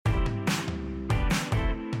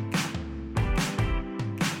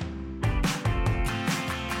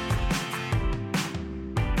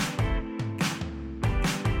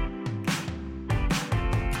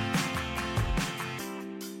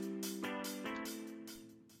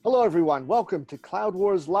Hello, everyone. Welcome to Cloud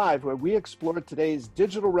Wars Live, where we explore today's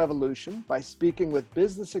digital revolution by speaking with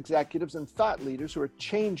business executives and thought leaders who are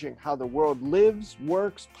changing how the world lives,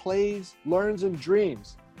 works, plays, learns, and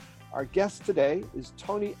dreams. Our guest today is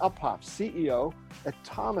Tony Uphoff, CEO at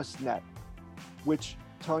ThomasNet, which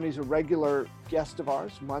Tony's a regular guest of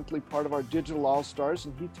ours, monthly part of our Digital All-Stars,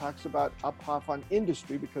 and he talks about Uphoff on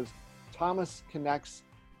industry because Thomas connects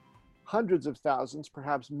hundreds of thousands,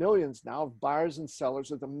 perhaps millions now, of buyers and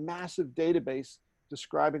sellers with a massive database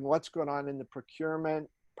describing what's going on in the procurement,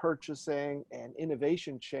 purchasing, and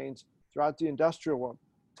innovation chains throughout the industrial world.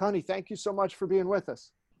 Tony, thank you so much for being with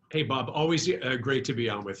us. Hey, Bob, always great to be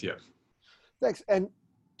on with you. Thanks. And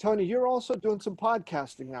Tony, you're also doing some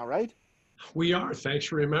podcasting now, right? We are. Thanks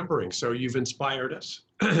for remembering. So you've inspired us.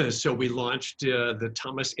 So we launched the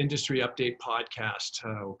Thomas Industry Update podcast,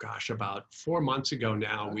 about 4 months ago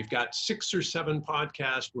now. We've got 6 or 7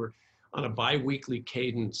 podcasts. We're on a bi-weekly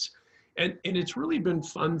cadence. And it's really been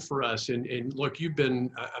fun for us. And look, you've been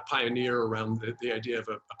a pioneer around the idea of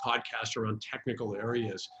a podcast around technical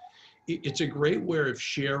areas. It's a great way of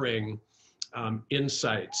sharing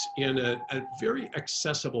insights in a very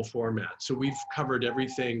accessible format. So we've covered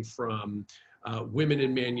everything from women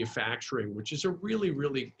in manufacturing, which is a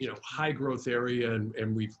really high growth area,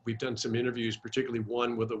 and we've done some interviews, particularly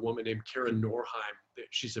one with a woman named Karen Norheim.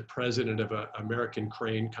 She's the president of an American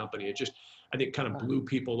crane company. It just, I think, kind of blew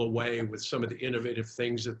people away with some of the innovative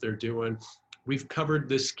things that they're doing. We've covered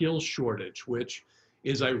the skills shortage, which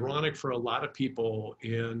is ironic for a lot of people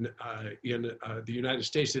in the United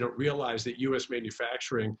States. They don't realize that U.S.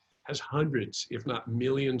 manufacturing has hundreds, if not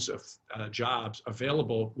millions of jobs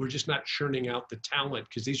available. We're just not churning out the talent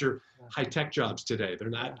because these are high-tech jobs today. They're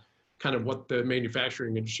not kind of what the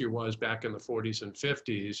manufacturing industry was back in the 40s and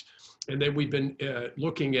 50s. And then we've been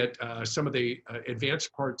looking at some of the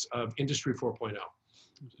advanced parts of Industry 4.0.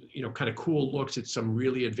 Kind of cool looks at some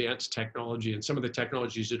really advanced technology and some of the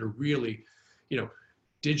technologies that are really,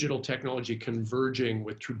 digital technology converging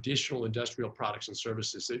with traditional industrial products and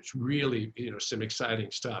services. It's really, some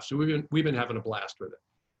exciting stuff. So we've been having a blast with it.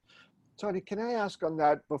 Tony, can I ask on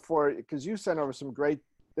that before, because you sent over some great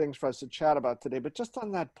things for us to chat about today, but just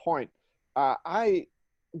on that point, growing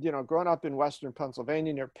up in Western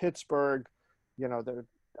Pennsylvania near Pittsburgh, there are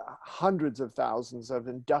hundreds of thousands of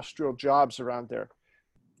industrial jobs around there.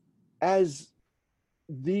 As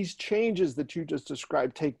these changes that you just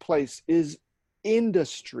described take place, is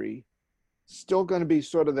industry still going to be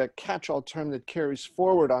sort of the catch-all term that carries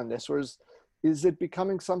forward on this, or is it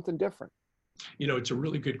becoming something different? It's a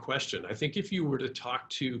really good question. I think if you were to talk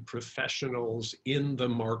to professionals in the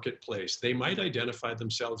marketplace, they might identify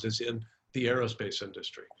themselves as in the aerospace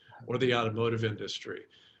industry or the automotive industry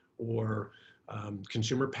or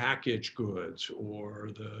consumer packaged goods or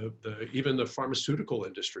even the pharmaceutical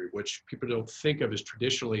industry, which people don't think of as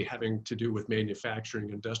traditionally having to do with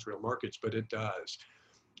manufacturing industrial markets, but it does.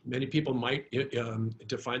 Many people might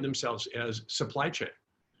define themselves as supply chain.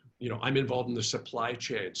 I'm involved in the supply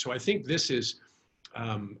chain. So I think this is, I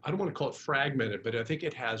don't want to call it fragmented, but I think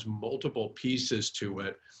it has multiple pieces to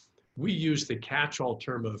it. We use the catch-all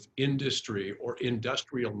term of industry or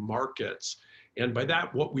industrial markets. And by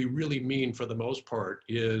that, what we really mean for the most part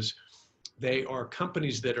is they are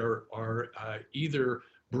companies that are either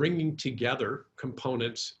bringing together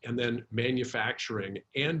components and then manufacturing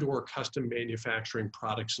and or custom manufacturing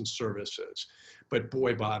products and services. But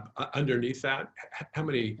boy, Bob, underneath that, how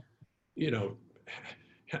many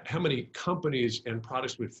companies and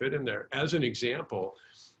products would fit in there? As an example,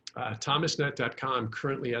 ThomasNet.com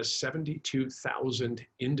currently has 72,000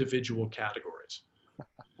 individual categories.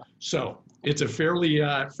 So it's a fairly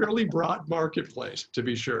broad marketplace, to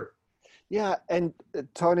be sure. Yeah, and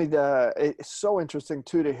Tony, it's so interesting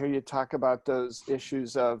too to hear you talk about those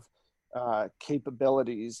issues of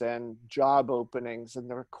capabilities and job openings and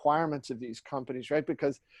the requirements of these companies, right?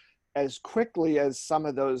 Because as quickly as some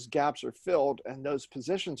of those gaps are filled and those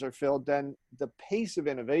positions are filled, then the pace of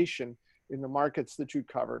innovation in the markets that you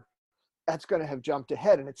cover, that's going to have jumped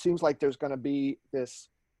ahead. And it seems like there's going to be this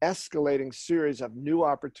escalating series of new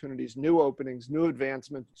opportunities, new openings, new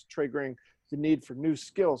advancements, triggering the need for new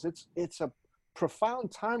skills. It's a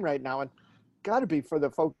profound time right now, and got to be for the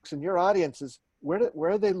folks in your audiences. Where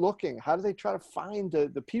are they looking? How do they try to find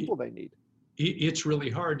the people they need? It's really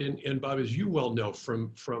hard, and Bob, as you well know,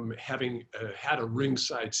 from having had a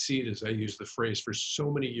ringside seat, as I use the phrase, for so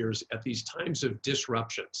many years at these times of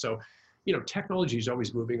disruption. So, technology is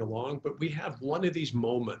always moving along, but we have one of these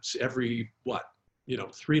moments every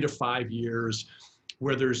 3 to 5 years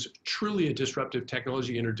where there's truly a disruptive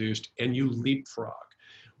technology introduced and you leapfrog.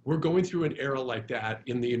 we're going through an era like that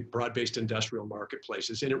in the broad-based industrial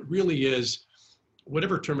marketplaces. And it really is,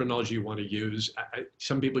 whatever terminology you want to use.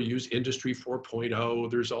 Some people use Industry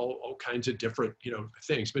 4.0. There's all kinds of different,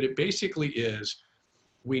 things. But it basically is,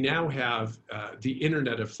 we now have the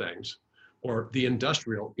Internet of Things, or the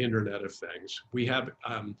industrial Internet of Things. We have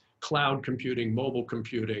cloud computing, mobile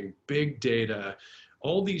computing, big data.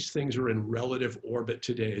 All these things are in relative orbit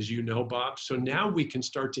today, as you know, Bob. So now we can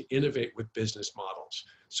start to innovate with business models.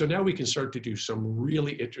 So now we can start to do some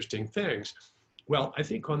really interesting things. Well, I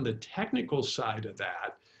think on the technical side of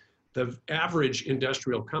that, the average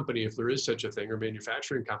industrial company, if there is such a thing, or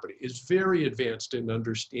manufacturing company, is very advanced in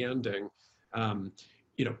understanding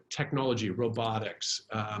technology, robotics,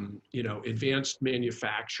 advanced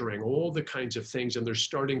manufacturing, all the kinds of things. And they're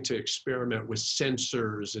starting to experiment with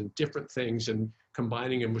sensors and different things and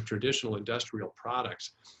combining them with traditional industrial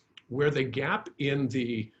products. Where the gap in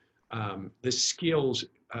the skills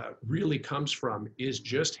really comes from is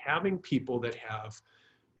just having people that have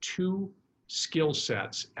two skill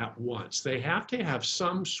sets at once. They have to have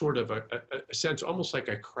some sort of a sense, almost like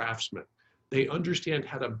a craftsman. They understand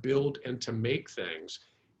how to build and to make things.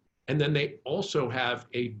 And then they also have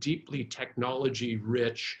a deeply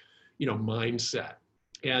technology-rich, mindset.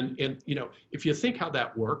 And if you think how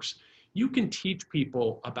that works, you can teach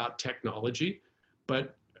people about technology,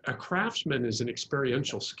 but a craftsman is an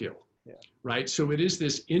experiential skill, right? So it is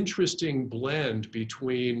this interesting blend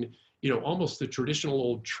between, almost the traditional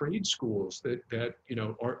old trade schools that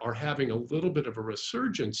are having a little bit of a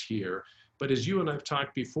resurgence here. But as you and I've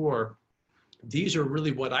talked before, these are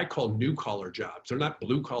really what I call new collar jobs. They're not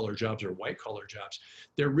blue collar jobs or white collar jobs.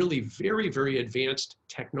 They're really very, very advanced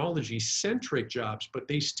technology centric jobs, but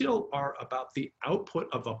they still are about the output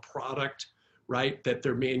of a product, right, that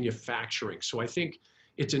they're manufacturing. So I think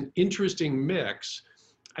it's an interesting mix.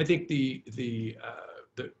 I think the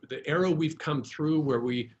era we've come through where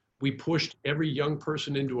we pushed every young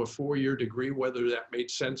person into a 4-year degree, whether that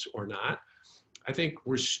made sense or not, I think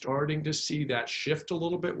we're starting to see that shift a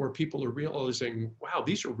little bit, where people are realizing, wow,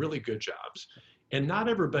 these are really good jobs. And not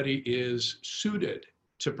everybody is suited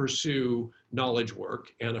to pursue knowledge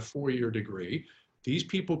work and a 4-year degree. These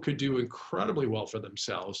people could do incredibly well for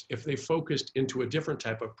themselves if they focused into a different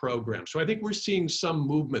type of program. So I think we're seeing some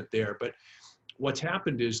movement there. But what's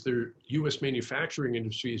happened is the U.S. manufacturing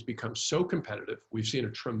industry has become so competitive. We've seen a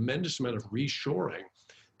tremendous amount of reshoring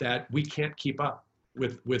that we can't keep up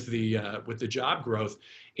with the job growth.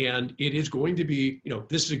 And it is going to be,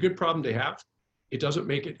 this is a good problem to have. It doesn't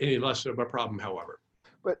make it any less of a problem, however.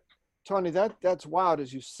 But Tony, that's wild.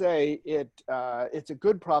 As you say, it's a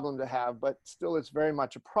good problem to have, but still it's very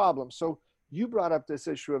much a problem. So you brought up this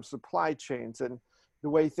issue of supply chains and the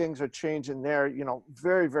way things are changing there,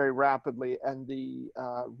 very, very rapidly, and the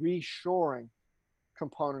reshoring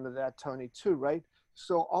component of that, Tony, too, right?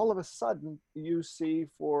 So all of a sudden you see,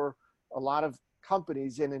 for a lot of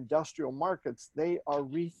companies in industrial markets, they are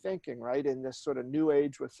rethinking, right, in this sort of new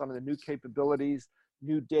age with some of the new capabilities,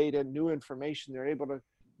 new data, new information. They're able to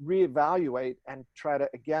reevaluate and try to,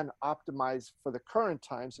 again, optimize for the current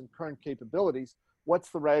times and current capabilities. What's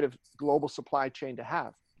the right of global supply chain to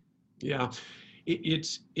have? Yeah,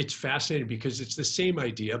 it's fascinating because it's the same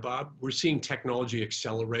idea, Bob. We're seeing technology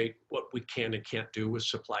accelerate what we can and can't do with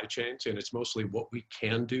supply chains, and it's mostly what we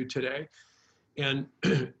can do today. And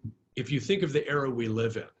if you think of the era we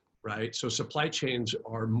live in, right? So supply chains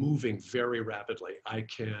are moving very rapidly. I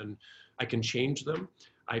can change them.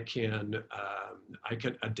 I can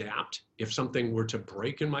adapt. If something were to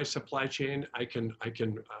break in my supply chain, I can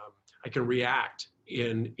react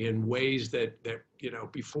in ways that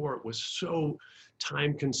before it was so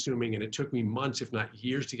time consuming, and it took me months, if not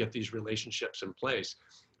years, to get these relationships in place.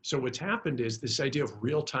 So what's happened is this idea of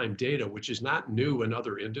real-time data, which is not new in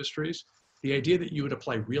other industries. The idea that you would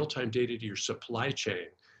apply real-time data to your supply chain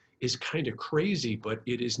is kind of crazy, but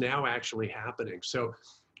it is now actually happening. So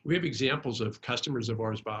we have examples of customers of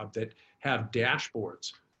ours, Bob, that have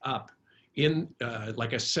dashboards up in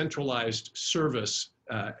like a centralized service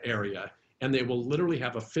area, and they will literally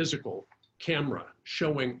have a physical camera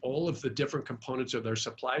showing all of the different components of their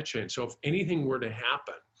supply chain. So if anything were to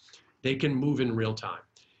happen, they can move in real time.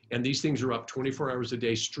 And these things are up 24 hours a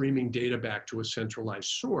day, streaming data back to a centralized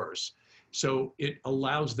source. So it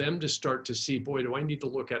allows them to start to see, boy, do I need to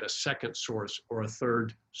look at a second source or a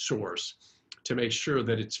third source to make sure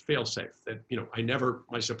that it's fail-safe, that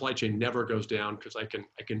my supply chain never goes down, because I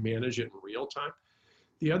can manage it in real time.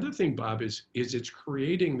 The other thing, Bob, is it's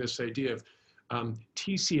creating this idea of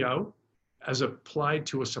TCO as applied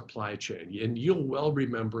to a supply chain. And you'll well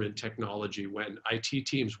remember in technology when IT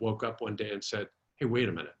teams woke up one day and said, hey, wait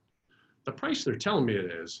a minute. the price they're telling me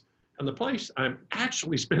it is, and the price I'm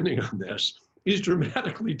actually spending on this is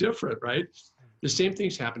dramatically different, right? The same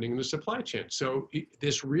thing's happening in the supply chain. So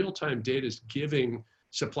this real-time data is giving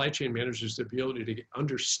supply chain managers the ability to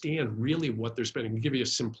understand really what they're spending. I'll give you a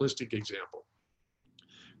simplistic example.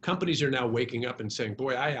 Companies are now waking up and saying,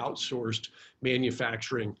 boy, I outsourced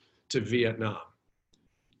manufacturing to Vietnam.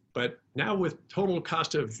 But now with total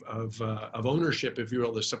cost of ownership, if you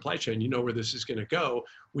will, the supply chain, you know where this is going to go.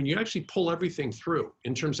 When you actually pull everything through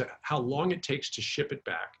in terms of how long it takes to ship it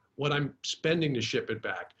back, what I'm spending to ship it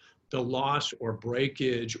back, the loss or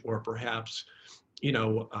breakage, or perhaps,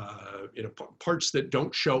 parts that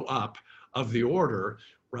don't show up of the order,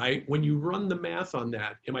 right? When you run the math on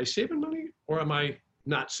that, am I saving money or am I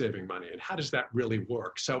not saving money? And how does that really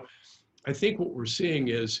work? So I think what we're seeing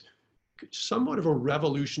is somewhat of a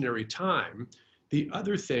revolutionary time. The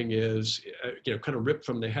other thing is, kind of ripped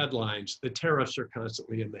from the headlines, the tariffs are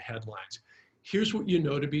constantly in the headlines. Here's what you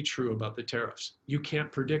know to be true about the tariffs. You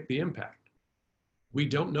can't predict the impact. We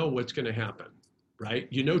don't know what's going to happen, right?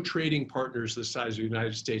 Trading partners the size of the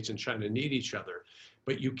United States and China need each other,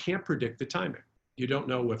 but you can't predict the timing. You don't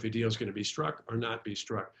know if a deal is going to be struck or not be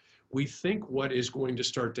struck. We think what is going to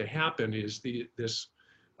start to happen is this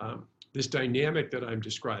dynamic that I'm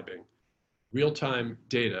describing: real-time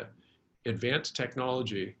data, advanced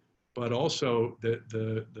technology, but also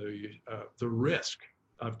the risk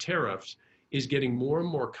of tariffs is getting more and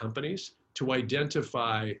more companies to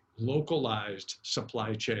identify localized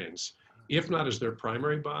supply chains, if not as their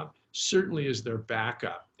primary, Bob, certainly as their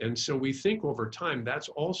backup. And so we think over time, that's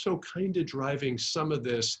also kind of driving some of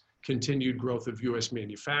this continued growth of US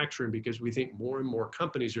manufacturing, because we think more and more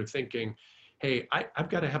companies are thinking, hey, I've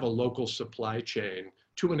got to have a local supply chain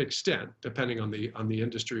to an extent, depending on the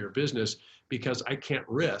industry or business, because I can't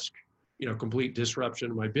risk, complete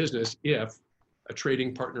disruption of my business if a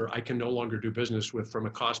trading partner I can no longer do business with from a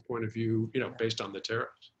cost point of view, based on the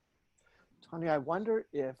tariffs. Tony, I wonder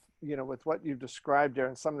if, with what you've described there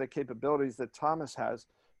and some of the capabilities that Thomas has,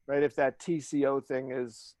 right, if that TCO thing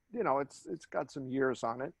is, it's got some years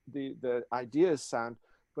on it. The idea is sound,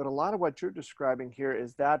 but a lot of what you're describing here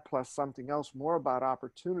is that plus something else more about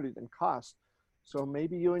opportunity than cost. So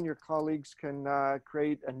maybe you and your colleagues can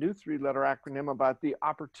create a new 3-letter acronym about the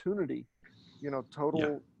opportunity,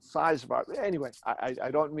 total size of our. Anyway,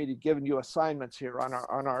 I don't mean to give you assignments here on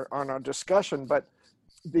our discussion, but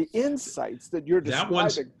the insights that you're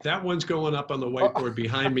describing. That one's going up on the whiteboard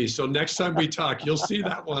behind me. So next time we talk, you'll see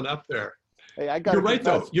that one up there. Hey, I got. You're right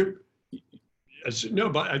though. No,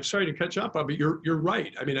 but I'm sorry to cut you off, Bob, but you're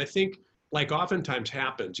right. I mean, I think, like oftentimes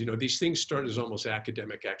happens, these things start as almost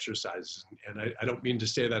academic exercises. And I don't mean to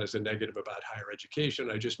say that as a negative about higher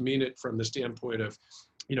education. I just mean it from the standpoint of,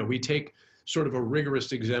 we take sort of a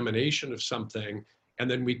rigorous examination of something, and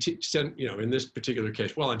then we send, in this particular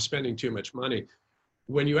case, well, I'm spending too much money.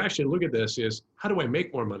 When you actually look at this is, how do I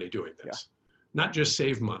make more money doing this? Yeah. Not just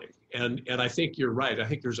save money. And I think you're right. I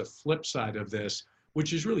think there's a flip side of this,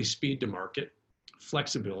 which is really speed to market,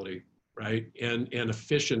 flexibility, right? And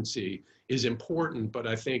efficiency is important, but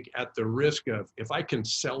I think at the risk of, if I can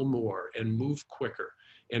sell more and move quicker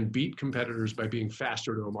and beat competitors by being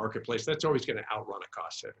faster to a marketplace, that's always going to outrun a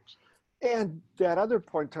cost savings. And that other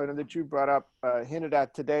point, Tony, that you brought up, hinted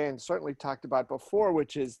at today and certainly talked about before,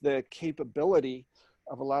 which is the capability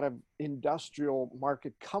of a lot of industrial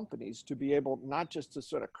market companies to be able not just to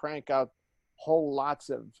sort of crank out whole lots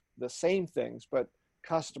of the same things, but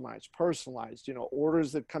customized, personalized,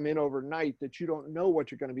 orders that come in overnight that you don't know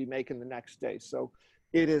what you're going to be making the next day. So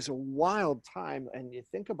it is a wild time, and you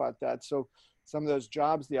think about that. So some of those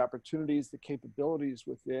jobs, the opportunities, the capabilities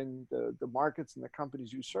within the markets and the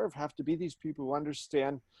companies you serve have to be these people who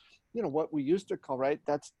understand, what we used to call, right,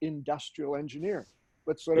 that's industrial engineering,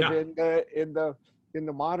 but sort of in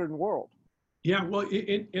the modern world. Yeah, well,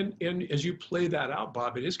 and as you play that out,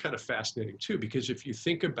 Bob, it is kind of fascinating too, because if you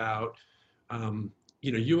think about,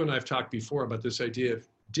 you and I have talked before about this idea of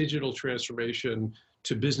digital transformation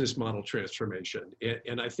to business model transformation.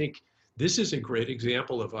 And I think this is a great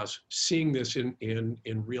example of us seeing this in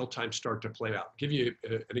real time start to play out. I'll give you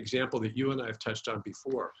an example that you and I have touched on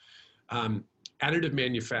before. Additive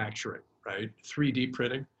manufacturing, right? 3D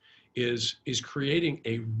printing is creating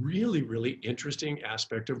a really, really interesting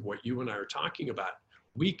aspect of what you and I are talking about.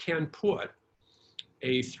 We can put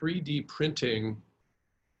a 3D printing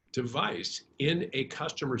device in a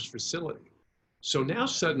customer's facility. So now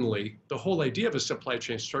suddenly the whole idea of a supply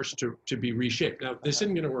chain starts to be reshaped. Now, this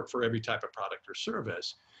isn't going to work for every type of product or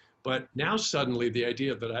service, but now suddenly the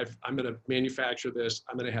idea that I'm going to manufacture this,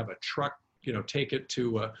 I'm going to have a truck, take it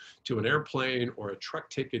to an airplane, or a truck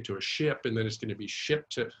take it to a ship, and then it's going to be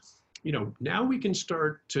shipped to now we can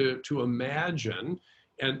start to imagine,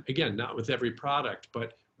 and again, not with every product,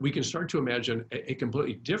 but we can start to imagine a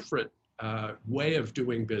completely different way of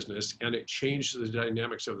doing business, and it changes the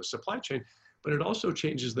dynamics of the supply chain, but it also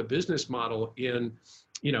changes the business model in,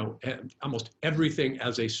 almost everything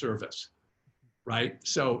as a service, right?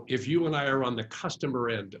 So if you and I are on the customer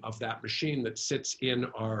end of that machine that sits in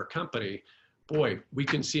our company, boy, we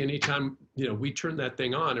can see anytime, we turn that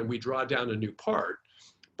thing on and we draw down a new part,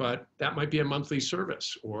 but that might be a monthly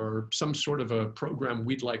service or some sort of a program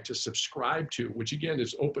we'd like to subscribe to, which again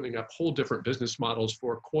is opening up whole different business models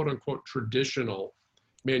for quote unquote traditional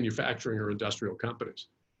manufacturing or industrial companies.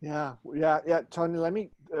 Yeah. Tony, let me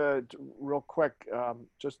real quick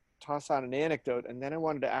just toss out an anecdote, and then I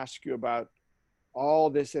wanted to ask you about all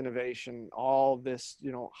this innovation, all this,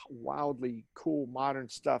 wildly cool modern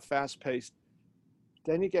stuff, fast paced.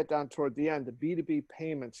 Then you get down toward the end, the B2B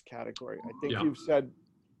payments category. I think you've said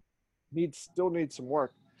still needs some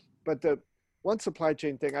work. But the one supply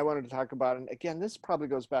chain thing I wanted to talk about, and again, this probably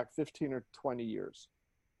goes back 15 or 20 years.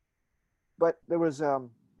 But there was, I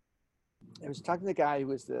was talking to the guy who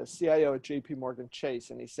was the CIO at JP Morgan Chase,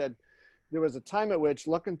 and he said there was a time at which,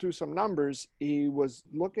 looking through some numbers, he was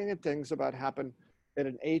looking at things about happen at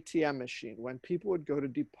an ATM machine when people would go to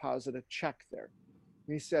deposit a check there.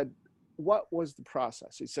 And he said, what was the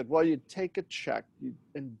process? He said, well, you'd take a check, you'd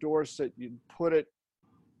endorse it, you'd put it,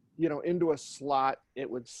 into a slot. It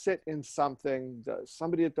would sit in something.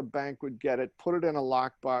 Somebody at the bank would get it, put it in a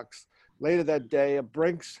lockbox. Later that day, a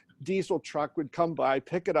Brinks diesel truck would come by,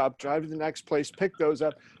 pick it up, drive to the next place, pick those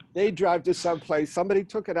up. They drive to someplace. Somebody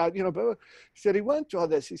took it out. But he said he went through all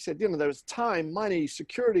this. He said, there was time, money,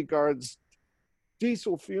 security guards,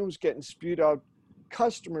 diesel fumes getting spewed out,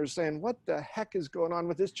 customers saying, what the heck is going on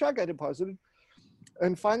with this check I deposited?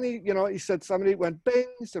 And finally, he said somebody went bing.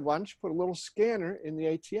 He said, why don't you put a little scanner in the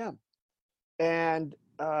ATM? And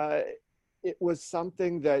it was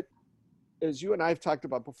something that, as you and I have talked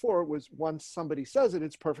about before, was once somebody says it,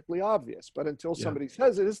 it's perfectly obvious. But until somebody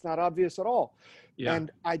says it, it's not obvious at all. Yeah.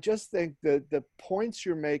 And I just think that the points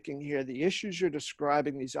you're making here, the issues you're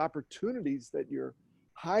describing, these opportunities that you're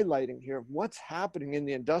highlighting here of what's happening in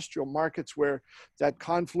the industrial markets, where that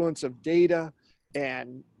confluence of data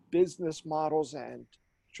and business models and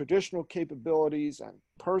traditional capabilities and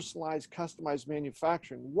personalized, customized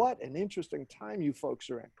manufacturing. What an interesting time you folks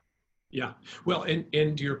are in. Yeah, well, and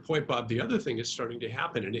to your point, Bob, the other thing is starting to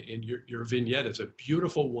happen, and your vignette is a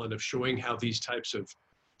beautiful one of showing how these types of,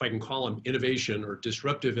 if I can call them innovation or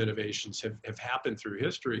disruptive innovations, have happened through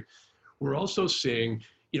history. We're also seeing,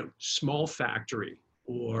 small factory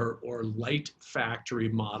or light factory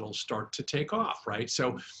models start to take off, right?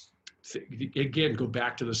 So again, go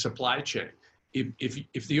back to the supply chain.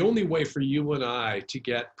 If the only way for you and I to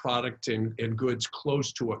get product and goods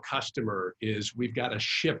close to a customer is we've got to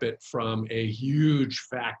ship it from a huge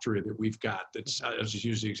factory that we've got, that's, I'll just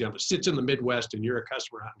use the example, sits in the Midwest and you're a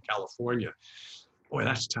customer out in California, boy,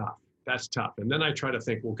 that's tough. That's tough. And then I try to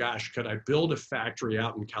think, well, gosh, could I build a factory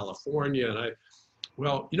out in California? And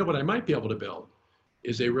what I might be able to build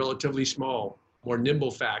is a relatively small, more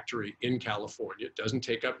nimble factory in California. It doesn't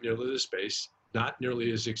take up nearly the space, not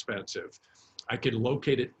nearly as expensive. I could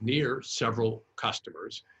locate it near several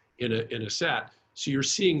customers in a set. So you're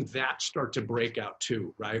seeing that start to break out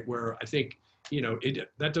too, right? Where I think,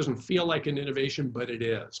 that doesn't feel like an innovation, but it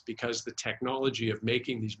is, because the technology of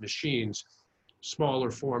making these machines, smaller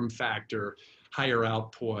form factor, higher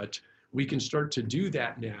output, we can start to do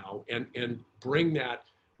that now and bring that,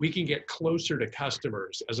 we can get closer to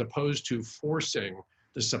customers as opposed to forcing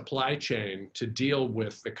the supply chain to deal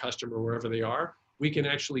with the customer wherever they are. We can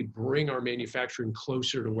actually bring our manufacturing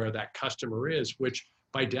closer to where that customer is, which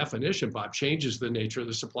by definition, Bob, changes the nature of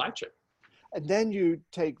the supply chain. And then you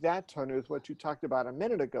take that, Tony, with what you talked about a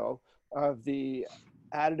minute ago of the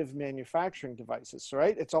additive manufacturing devices,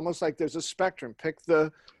 right? It's almost like there's a spectrum. Pick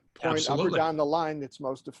the point Absolutely. Up or down the line that's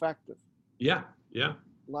most effective. Yeah.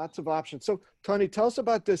 Lots of options. So Tony, tell us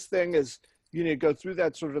about this thing as you go through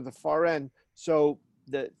that sort of the far end. So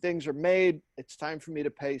the things are made, it's time for me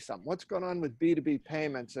to pay some. What's going on with B2B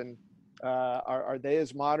payments, and are they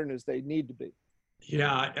as modern as they need to be?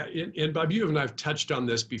 Yeah, and Bob, you and I have touched on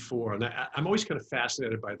this before, and I'm always kind of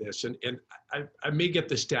fascinated by this, and I may get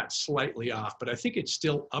the stats slightly off, but I think it's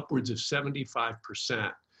still upwards of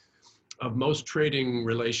 75% of most trading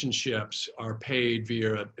relationships are paid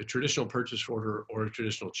via a traditional purchase order or a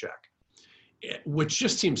traditional check, which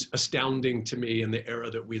just seems astounding to me in the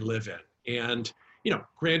era that we live in. And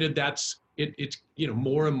granted, it's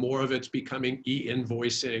more and more of it's becoming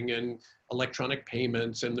e-invoicing and electronic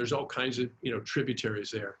payments, and there's all kinds of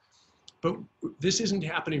tributaries there. But this isn't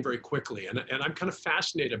happening very quickly, and I'm kind of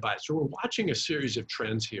fascinated by it. So we're watching a series of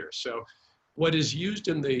trends here. So what is used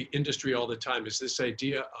in the industry all the time is this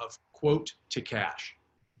idea of quote to cash.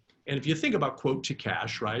 And if you think about quote to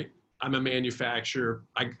cash, right? I'm a manufacturer,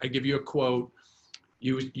 I give you a quote,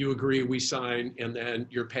 you agree, we sign, and then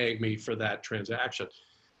you're paying me for that transaction.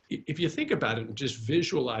 If you think about it and just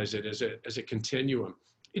visualize it as a continuum,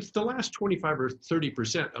 it's the last 25 or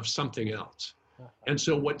 30% of something else. And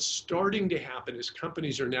so what's starting to happen is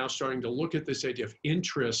companies are now starting to look at this idea of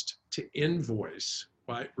interest to invoice,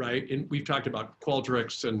 right? And we've talked about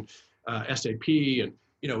Qualtrics and SAP, and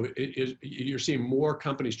you're seeing more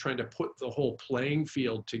companies trying to put the whole playing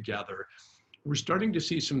field together. We're starting to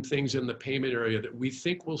see some things in the payment area that we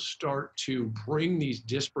think will start to bring these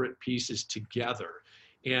disparate pieces together,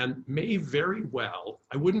 and may very well,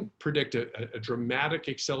 I wouldn't predict a dramatic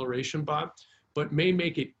acceleration, Bob, but may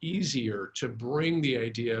make it easier to bring the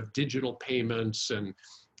idea of digital payments and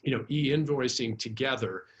e-invoicing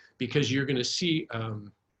together, because you're going to see,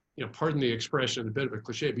 pardon the expression, a bit of a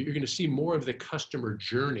cliche, but you're going to see more of the customer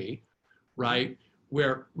journey, right?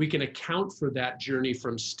 Where we can account for that journey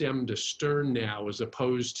from stem to stern now, as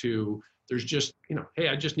opposed to there's just, hey,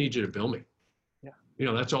 I just need you to bill me.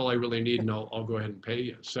 Yeah. That's all I really need, and I'll go ahead and pay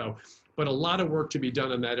you. So, but a lot of work to be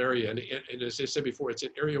done in that area. And as I said before, it's an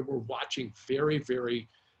area we're watching very, very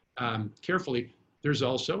carefully. There's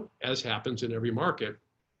also, as happens in every market,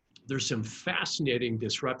 there's some fascinating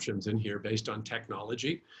disruptions in here based on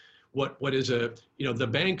technology. What is the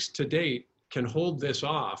banks to date can hold this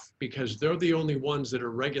off because they're the only ones that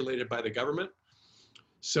are regulated by the government.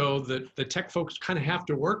 So the tech folks kind of have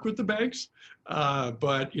to work with the banks.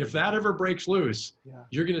 But if that ever breaks loose,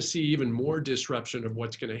 you're going to see even more disruption of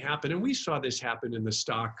what's going to happen. And we saw this happen in the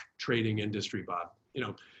stock trading industry, Bob.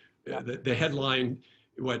 The headline,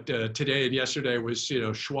 today and yesterday was,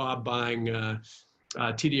 Schwab buying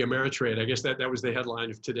TD Ameritrade. I guess that was the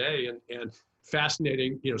headline of today. And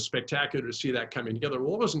fascinating, spectacular to see that coming together.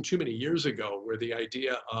 Well, it wasn't too many years ago where the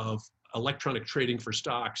idea of electronic trading for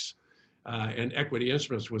stocks and equity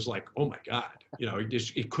instruments was like, oh my God,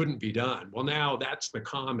 it couldn't be done. Well, now that's the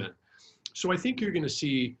common. So I think you're going to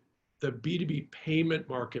see the B2B payment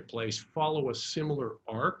marketplace follow a similar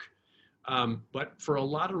arc. But for a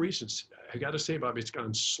lot of reasons, I got to say, Bob, it's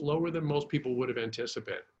gone slower than most people would have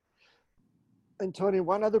anticipated. And Tony,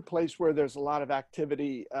 one other place where there's a lot of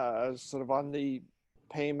activity sort of on the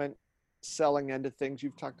payment selling end of things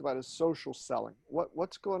you've talked about is social selling.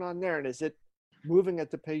 What's going on there? And is it moving at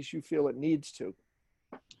the pace you feel it needs to?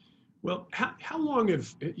 Well, how long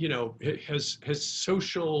has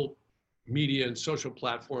social media and social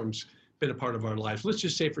platforms been a part of our lives? Let's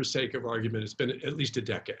just say, for sake of argument, it's been at least a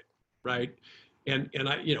decade, right? And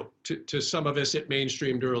I, to some of us, it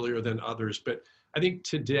mainstreamed earlier than others, but I think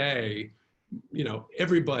today,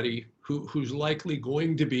 everybody who's likely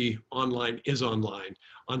going to be online is online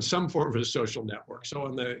on some form of a social network. So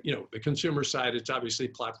on the consumer side, it's obviously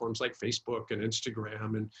platforms like Facebook and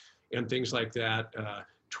Instagram and things like that,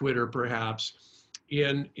 Twitter perhaps.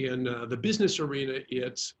 In the business arena,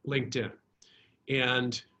 it's LinkedIn.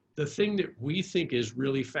 And the thing that we think is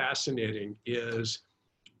really fascinating is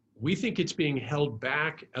we think it's being held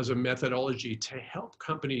back as a methodology to help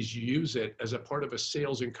companies use it as a part of a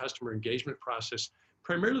sales and customer engagement process,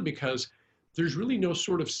 primarily because there's really no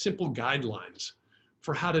sort of simple guidelines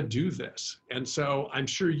for how to do this. And so I'm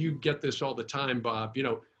sure you get this all the time, Bob.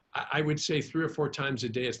 I would say 3 or 4 times a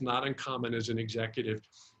day, it's not uncommon as an executive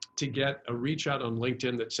to get a reach out on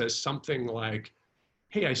LinkedIn that says something like,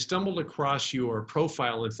 hey, I stumbled across your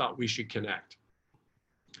profile and thought we should connect.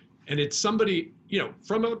 And it's somebody,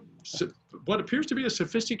 from what appears to be a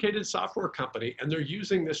sophisticated software company, and they're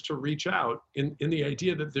using this to reach out in the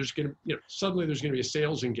idea that there's going to, suddenly there's going to be a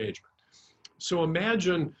sales engagement. So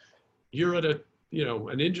imagine you're at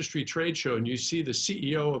an industry trade show and you see the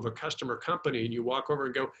CEO of a customer company and you walk over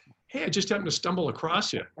and go, hey, I just happened to stumble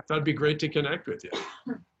across you. I thought it'd be great to connect with you,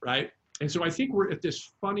 right? And so I think we're at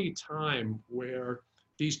this funny time where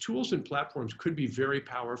these tools and platforms could be very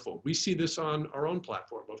powerful. We see this on our own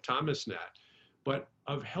platform of ThomasNet, but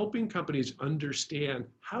of helping companies understand,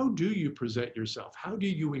 how do you present yourself? How do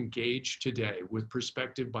you engage today with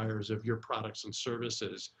prospective buyers of your products and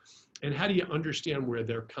services? And how do you understand where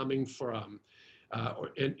they're coming from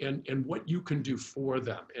and what you can do for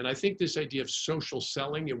them? And I think this idea of social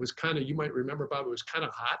selling, it was kind of, you might remember, Bob, it was kind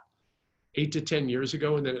of hot 8 to 10 years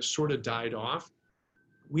ago, and then it sort of died off.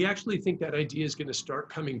 We actually think that idea is going to start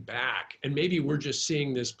coming back. And maybe we're just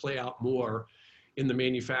seeing this play out more in the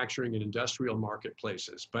manufacturing and industrial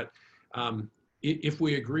marketplaces. But if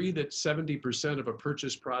we agree that 70% of a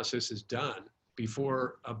purchase process is done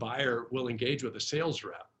before a buyer will engage with a sales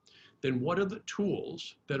rep, then what are the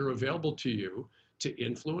tools that are available to you to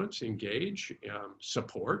influence, engage,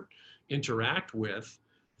 support, interact with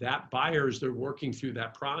that buyer as they're working through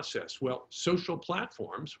that process? Well, social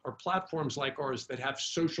platforms or platforms like ours that have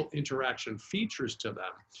social interaction features to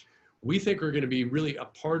them, we think are going to be really a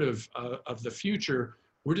part of the future.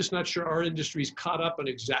 We're just not sure our industry's caught up on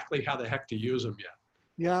exactly how the heck to use them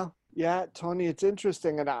yet. Yeah, Tony, it's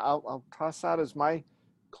interesting, and I'll toss out as my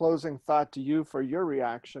closing thought to you for your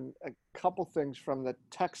reaction, a couple things from the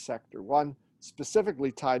tech sector. One,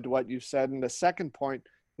 specifically tied to what you said, and the second point,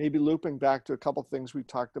 maybe looping back to a couple things we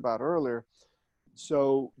talked about earlier.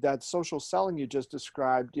 So that social selling you just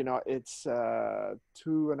described, it's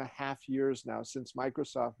 2.5 years now since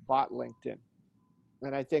Microsoft bought LinkedIn.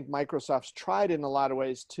 And I think Microsoft's tried in a lot of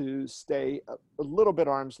ways to stay a little bit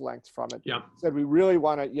arm's length from it. Yeah. Said we really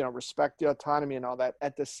want to, respect the autonomy and all that.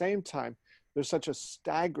 At the same time, there's such a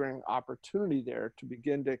staggering opportunity there to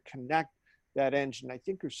begin to connect that engine. I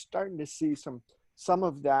think you're starting to see some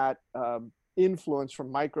of that influence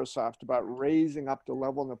from Microsoft about raising up the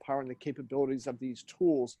level and the power and the capabilities of these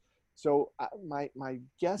tools. So my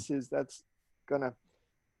guess is that's going to,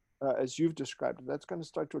 as you've described, that's going to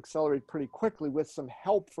start to accelerate pretty quickly with some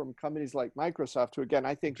help from companies like Microsoft, who again,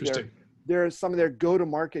 I think there are some of their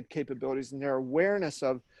go-to-market capabilities and their awareness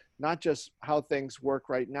of not just how things work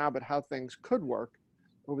right now, but how things could work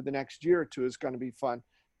over the next year or two is going to be fun.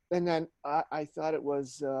 And then I thought it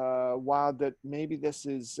was wild that maybe this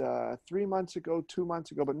is 3 months ago, 2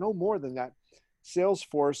 months ago, but no more than that.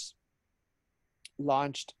 Salesforce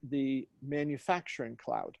launched the manufacturing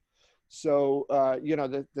cloud. So,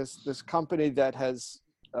 this company that has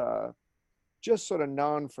just sort of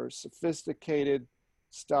known for sophisticated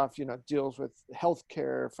stuff, deals with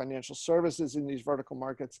healthcare, financial services in these vertical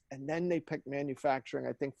markets. And then they picked manufacturing,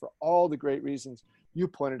 I think, for all the great reasons you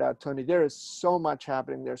pointed out, Tony. There is so much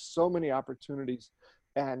happening. There's so many opportunities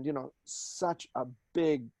and, such a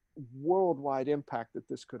big worldwide impact that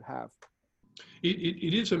this could have.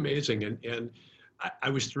 It is amazing. And I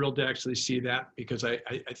was thrilled to actually see that because I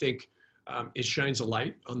think it shines a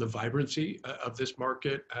light on the vibrancy of this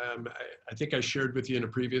market. I think I shared with you in a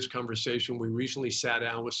previous conversation, we recently sat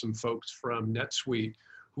down with some folks from NetSuite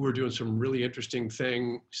who are doing some really interesting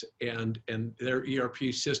things, and their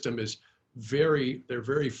ERP system is they're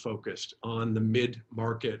very focused on the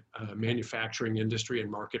mid-market manufacturing industry and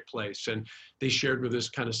marketplace. And they shared with us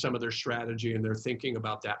kind of some of their strategy and their thinking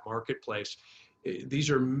about that marketplace. These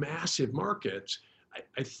are massive markets.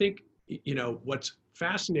 I think, what's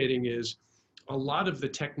fascinating is a lot of the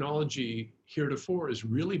technology heretofore has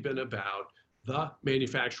really been about the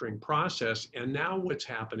manufacturing process. And now what's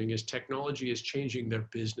happening is technology is changing their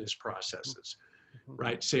business processes,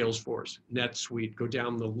 right? Salesforce, NetSuite, go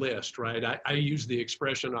down the list, right? I use the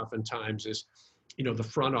expression oftentimes is, the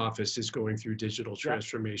front office is going through digital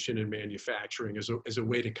transformation in manufacturing as a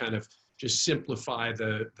way to kind of just simplify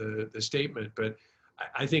the statement. But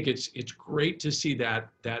I think it's great to see that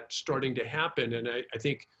starting to happen. And I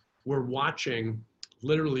think we're watching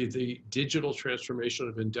literally the digital transformation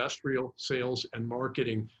of industrial sales and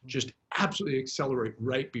marketing just absolutely accelerate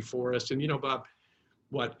right before us. And, Bob,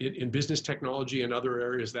 in business technology and other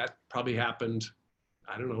areas, that probably happened,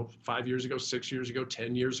 I don't know, 5 years ago, 6 years ago,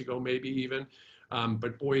 10 years ago, maybe even.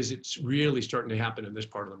 But boy, is it's really starting to happen in this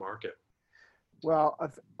part of the market. Well,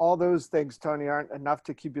 if all those things, Tony, aren't enough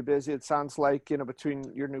to keep you busy, it sounds like,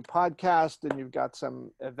 between your new podcast and you've got some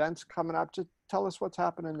events coming up, just tell us what's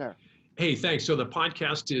happening there. Hey, thanks. So the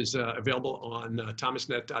podcast is available on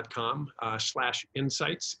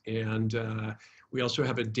thomasnet.com/insights. And we also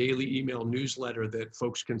have a daily email newsletter that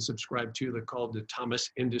folks can subscribe to that called the Thomas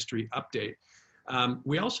Industry Update.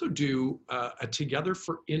 We also do a Together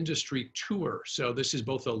for Industry tour. So this is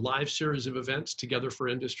both a live series of events, Together for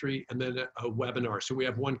Industry, and then a webinar. So we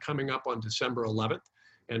have one coming up on December 11th,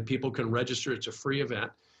 and people can register. It's a free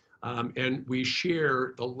event. And we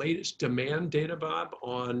share the latest demand data, Bob,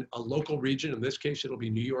 on a local region. In this case, it'll be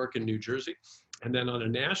New York and New Jersey. And then on a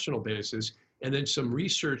national basis, and then some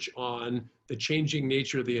research on the changing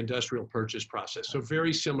nature of the industrial purchase process. So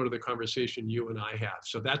very similar to the conversation you and I have.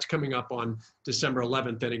 So that's coming up on December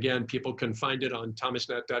 11th. And again, people can find it on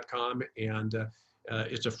thomasnet.com, and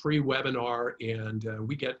it's a free webinar, and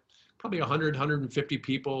we get probably 100, 150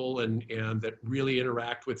 people and that really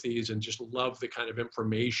interact with these and just love the kind of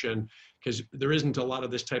information, because there isn't a lot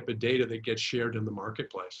of this type of data that gets shared in the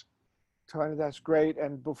marketplace. Tony, that's great.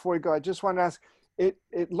 And before we go, I just want to ask,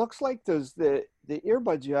 it looks like the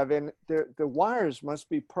earbuds you have in, the wires must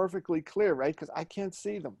be perfectly clear, right? Because I can't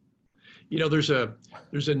see them. There's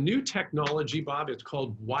a new technology, Bob. It's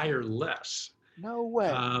called wireless. No way.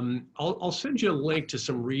 I'll send you a link to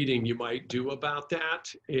some reading you might do about that.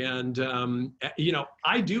 And,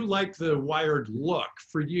 I do like the wired look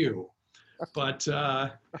for you. But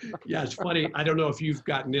yeah, it's funny. I don't know if you've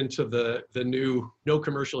gotten into the new, no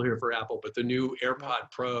commercial here for Apple, but the new AirPod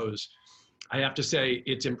Pros. I have to say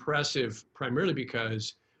it's impressive primarily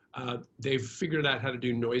because they've figured out how to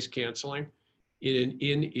do noise canceling in an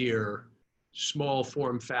in-ear, small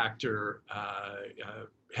form factor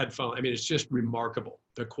headphone. I mean, it's just remarkable,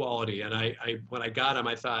 the quality. And I when I got them,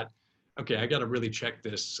 I thought, okay, I got to really check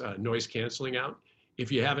this noise canceling out.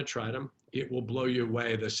 If you haven't tried them, it will blow you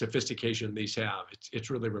away, the sophistication these have. It's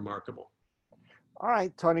really remarkable. All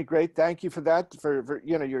right, Tony, great. Thank you for that, for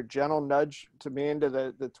your gentle nudge to me into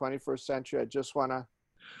the 21st century. I just want to,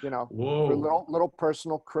 for a Whoa. little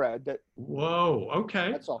personal cred. Whoa.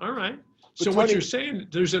 Okay. That's all. All right. But So what Tony, you're saying,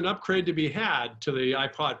 there's an upgrade to be had to the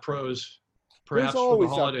iPod Pros, there's perhaps for the always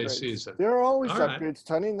holiday upgrades. season. There are always All right. upgrades,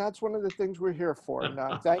 Tony, and that's one of the things we're here for. And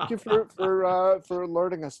thank you for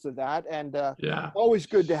alerting us to that. And Yeah. always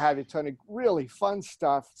good to have you, Tony. Really fun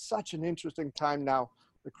stuff. Such an interesting time now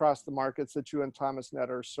across the markets that you and Thomas Net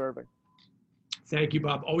are serving. Thank you,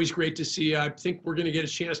 Bob. Always great to see you. I think we're going to get a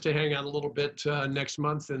chance to hang out a little bit next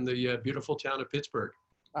month in the beautiful town of Pittsburgh.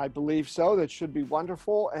 I believe so. That should be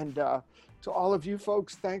wonderful. And to all of you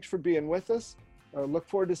folks, thanks for being with us. Look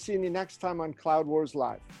forward to seeing you next time on Cloud Wars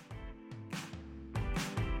Live.